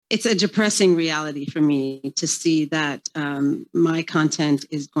it's a depressing reality for me to see that my content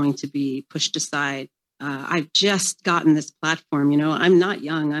is going to be pushed aside. I've just gotten this platform. I'm not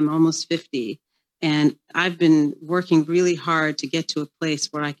young. I'm almost 50. And I've been working really hard to get to a place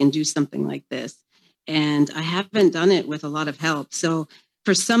where I can do something like this. And I haven't done it with a lot of help. So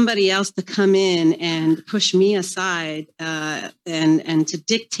for somebody else to come in and push me aside and to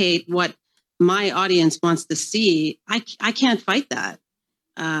dictate what my audience wants to see, I can't fight that.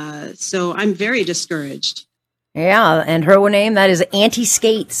 So I'm very discouraged. Yeah, and her name, that is Auntie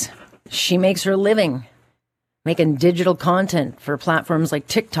Skates. She makes her living making digital content for platforms like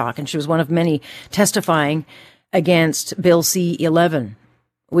TikTok, and she was one of many testifying against Bill C-11,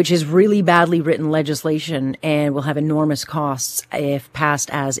 which is really badly written legislation and will have enormous costs if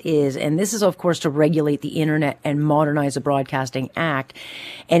passed as is. And this is, of course, to regulate the internet and modernize the Broadcasting Act.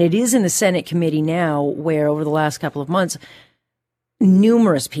 And it is in the Senate committee now, where over the last couple of months,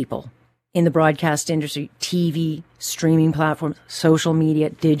 numerous people in the broadcast industry, TV, streaming platforms, social media,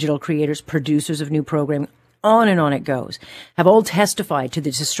 digital creators, producers of new programming, on and on it goes, have all testified to the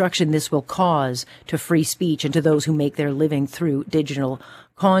destruction this will cause to free speech and to those who make their living through digital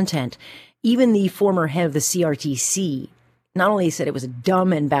content. Even the former head of the CRTC not only said it was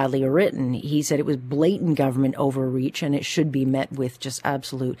dumb and badly written, he said it was blatant government overreach and it should be met with just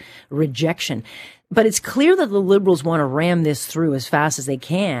absolute rejection. But it's clear that the Liberals want to ram this through as fast as they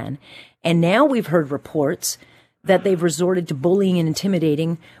can. And now we've heard reports that they've resorted to bullying and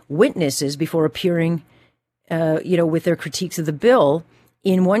intimidating witnesses before appearing with their critiques of the bill,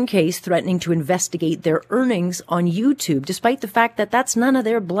 in one case threatening to investigate their earnings on YouTube, despite the fact that that's none of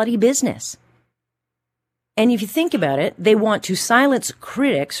their bloody business. And if you think about it, they want to silence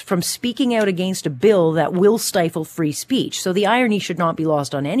critics from speaking out against a bill that will stifle free speech. So the irony should not be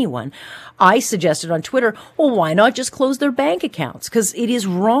lost on anyone. I suggested on Twitter, well, why not just close their bank accounts? Because it is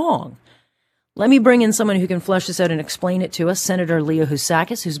wrong. Let me bring in someone who can flesh this out and explain it to us. Senator Leah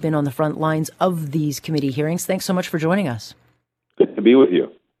Housakis, who's been on the front lines of these committee hearings. Thanks so much for joining us. Good to be with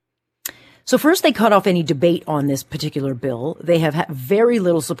you. So first, they cut off any debate on this particular bill. They have had very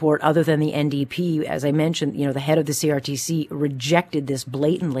little support other than the NDP. As I mentioned, the head of the CRTC rejected this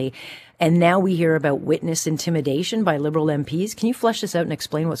blatantly. And now we hear about witness intimidation by Liberal MPs. Can you flesh this out and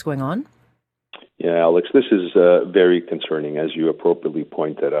explain what's going on? Yeah, Alex, this is very concerning, as you appropriately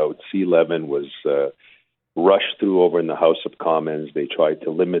pointed out. C-11 was rushed through over in the House of Commons. They tried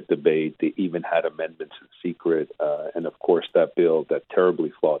to limit debate. They even had amendments in secret. And of course, that bill, that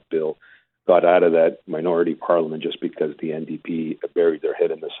terribly flawed bill, got out of that minority parliament just because the NDP buried their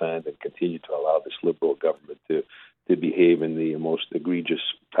head in the sand and continued to allow this Liberal government to behave in the most egregious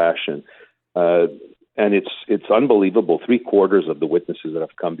fashion. And it's unbelievable. 3/4 of the witnesses that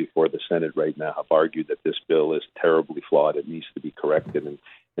have come before the Senate right now have argued that this bill is terribly flawed. It needs to be corrected.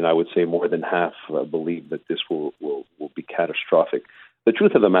 And I would say more than half believe that this will be catastrophic. The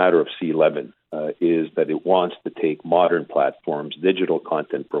truth of the matter of C-11 is that it wants to take modern platforms, digital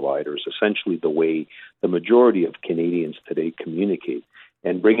content providers, essentially the way the majority of Canadians today communicate,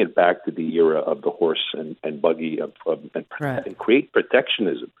 and bring it back to the era of the horse and buggy and create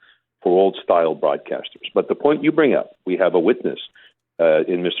protectionism for old-style broadcasters. But the point you bring up, we have a witness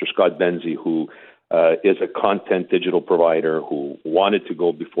in Mr. Scott Benzie, who is a content digital provider who wanted to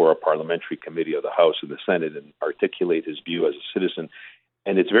go before a parliamentary committee of the House and the Senate and articulate his view as a citizen.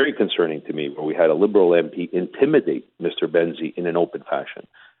 And it's very concerning to me where we had a Liberal MP intimidate Mr. Benzie in an open fashion,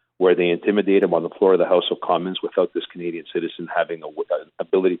 where they intimidate him on the floor of the House of Commons without this Canadian citizen having an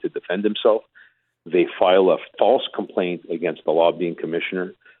ability to defend himself. They file a false complaint against the lobbying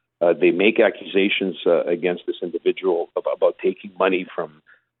commissioner. They make accusations against this individual about taking money from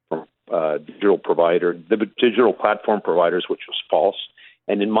digital platform providers, which was false.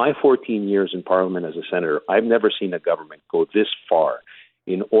 And in my 14 years in Parliament as a senator, I've never seen a government go this far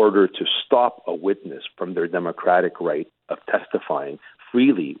in order to stop a witness from their democratic right of testifying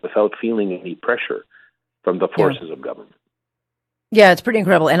freely without feeling any pressure from the forces of government. Yeah, it's pretty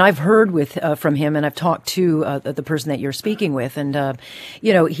incredible. And I've heard from him, and I've talked to the person that you're speaking with, and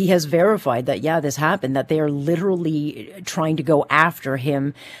he has verified that this happened, that they are literally trying to go after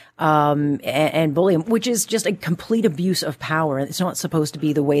him and bully him, which is just a complete abuse of power. It's not supposed to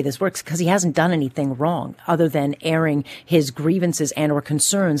be the way this works, because he hasn't done anything wrong other than airing his grievances and or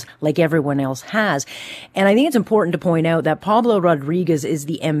concerns like everyone else has. And I think it's important to point out that Pablo Rodriguez is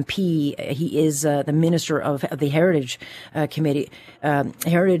the MP. He is the Minister of the Heritage Committee,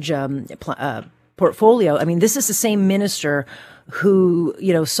 portfolio. I mean, this is the same minister who,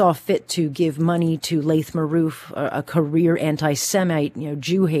 saw fit to give money to Laith Marouf, a career anti-Semite,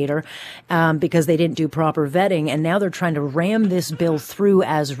 Jew hater, because they didn't do proper vetting. And now they're trying to ram this bill through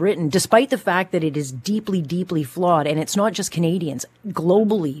as written, despite the fact that it is deeply, deeply flawed. And it's not just Canadians.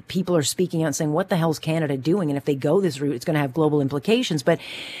 Globally, people are speaking out and saying, what the hell's Canada doing? And if they go this route, it's going to have global implications. But,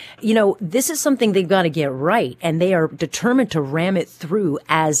 this is something they've got to get right. And they are determined to ram it through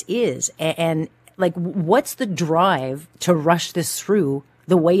as is. And what's the drive to rush this through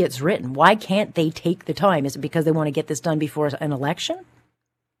the way it's written? Why can't they take the time? Is it because they want to get this done before an election?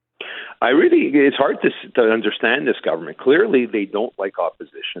 It's hard to understand this government. Clearly, they don't like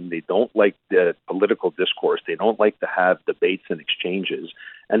opposition. They don't like the political discourse. They don't like to have debates and exchanges.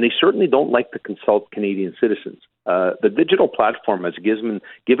 And they certainly don't like to consult Canadian citizens. The digital platform has given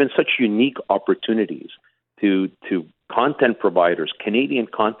such unique opportunities to content providers, Canadian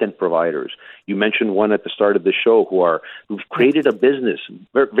content providers. You mentioned one at the start of the show who've created a business,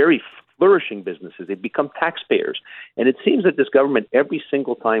 very flourishing businesses. They've become taxpayers. And it seems that this government, every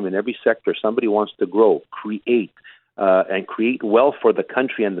single time in every sector, somebody wants to grow, create wealth for the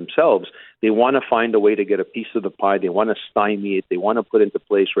country and themselves. They want to find a way to get a piece of the pie. They want to stymie it. They want to put into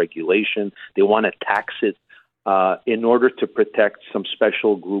place regulation. They want to tax it in order to protect some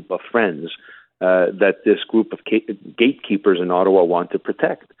special group of friends that this group of gatekeepers in Ottawa want to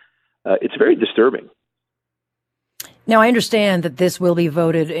protect. It's very disturbing. Now, I understand that this will be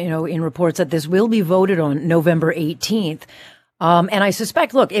voted, in reports that this will be voted on November 18th. And I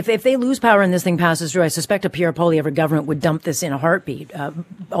suspect, look, if they lose power and this thing passes through, I suspect a Pierre Poilievre government would dump this in a heartbeat,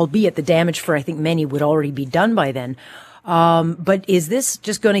 albeit the damage for, I think, many would already be done by then. But is this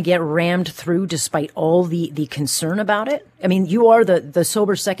just going to get rammed through despite all the concern about it? I mean, you are the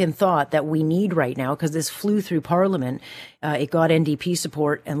sober second thought that we need right now, because this flew through Parliament. It got NDP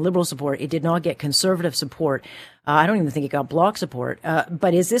support and Liberal support. It did not get Conservative support. I don't even think it got Bloc support.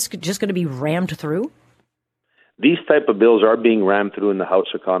 But is this just going to be rammed through? These type of bills are being rammed through in the House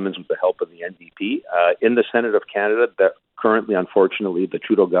of Commons with the help of the NDP. In the Senate of Canada, that currently, unfortunately, the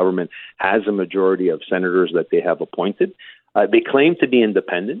Trudeau government has a majority of senators that they have appointed. They claim to be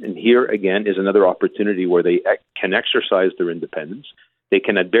independent, and here again is another opportunity where they can exercise their independence. They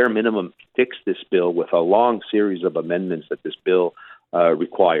can, at bare minimum, fix this bill with a long series of amendments that this bill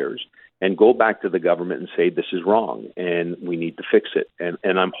requires, and go back to the government and say this is wrong and we need to fix it.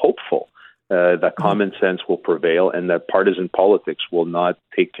 And I'm hopeful that common sense will prevail and that partisan politics will not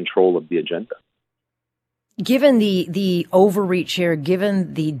take control of the agenda. Given the overreach here,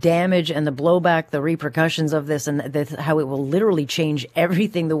 given the damage and the blowback, the repercussions of this, and how it will literally change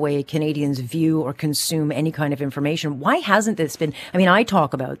everything the way Canadians view or consume any kind of information, why hasn't this been? I mean, I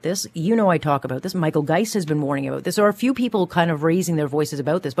talk about this. I talk about this. Michael Geist has been warning about this. There are a few people kind of raising their voices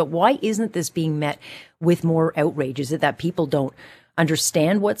about this. But why isn't this being met with more outrage? Is it that people don't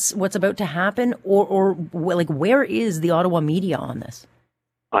understand what's about to happen, or where is the Ottawa media on this?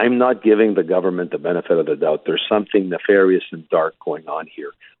 I'm not giving the government the benefit of the doubt. There's something nefarious and dark going on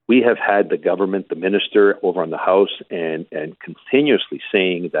here. We have had the government, the minister over on the House, and continuously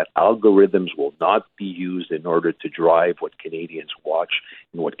saying that algorithms will not be used in order to drive what Canadians watch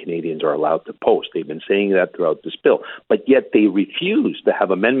and what Canadians are allowed to post. They've been saying that throughout this bill, but yet they refuse to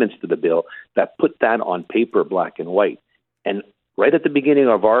have amendments to the bill that put that on paper, black and white. And right at the beginning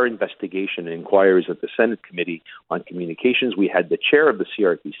of our investigation and inquiries at the Senate Committee on Communications, we had the chair of the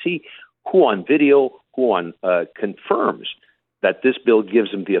CRTC, who on video, confirms that this bill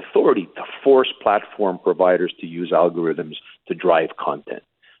gives them the authority to force platform providers to use algorithms to drive content.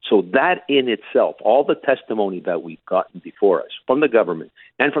 So that in itself, all the testimony that we've gotten before us from the government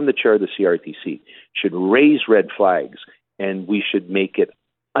and from the chair of the CRTC should raise red flags, and we should make it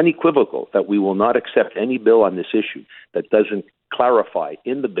unequivocal that we will not accept any bill on this issue that doesn't clarify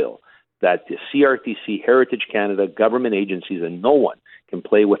in the bill that the CRTC, Heritage Canada, government agencies, and no one can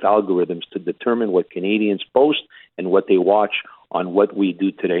play with algorithms to determine what Canadians post and what they watch on what we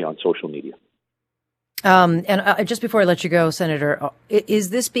do today on social media. And just before I let you go, Senator,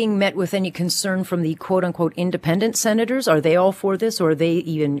 is this being met with any concern from the quote-unquote independent senators? Are they all for this, or are they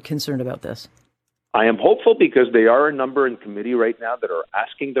even concerned about this? I am hopeful because there are a number in committee right now that are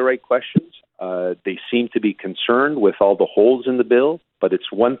asking the right questions. They seem to be concerned with all the holes in the bill, but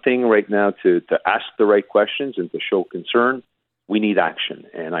it's one thing right now to ask the right questions and to show concern. We need action,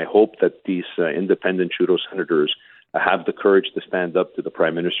 and I hope that these independent Trudeau senators have the courage to stand up to the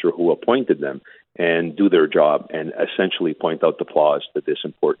Prime Minister who appointed them and do their job and essentially point out the flaws to this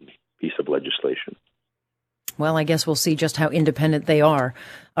important piece of legislation. Well, I guess we'll see just how independent they are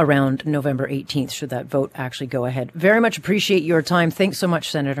around November 18th, should that vote actually go ahead. Very much appreciate your time. Thanks so much,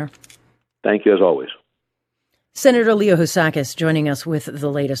 Senator. Thank you, as always. Senator Leo Housakis joining us with the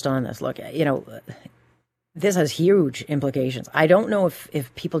latest on this. Look, this has huge implications. I don't know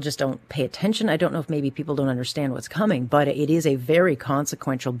if people just don't pay attention. I don't know if maybe people don't understand what's coming, but it is a very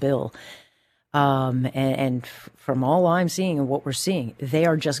consequential bill. And from all I'm seeing and what we're seeing, they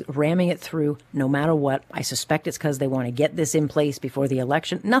are just ramming it through no matter what. I suspect it's because they want to get this in place before the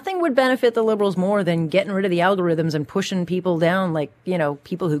election. Nothing would benefit the Liberals more than getting rid of the algorithms and pushing people down like,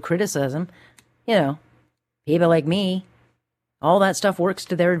 people who criticize them. People like me. All that stuff works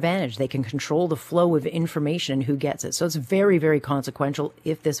to their advantage. They can control the flow of information and who gets it. So it's very, very consequential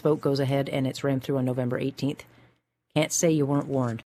if this vote goes ahead and it's rammed through on November 18th. Can't say you weren't warned.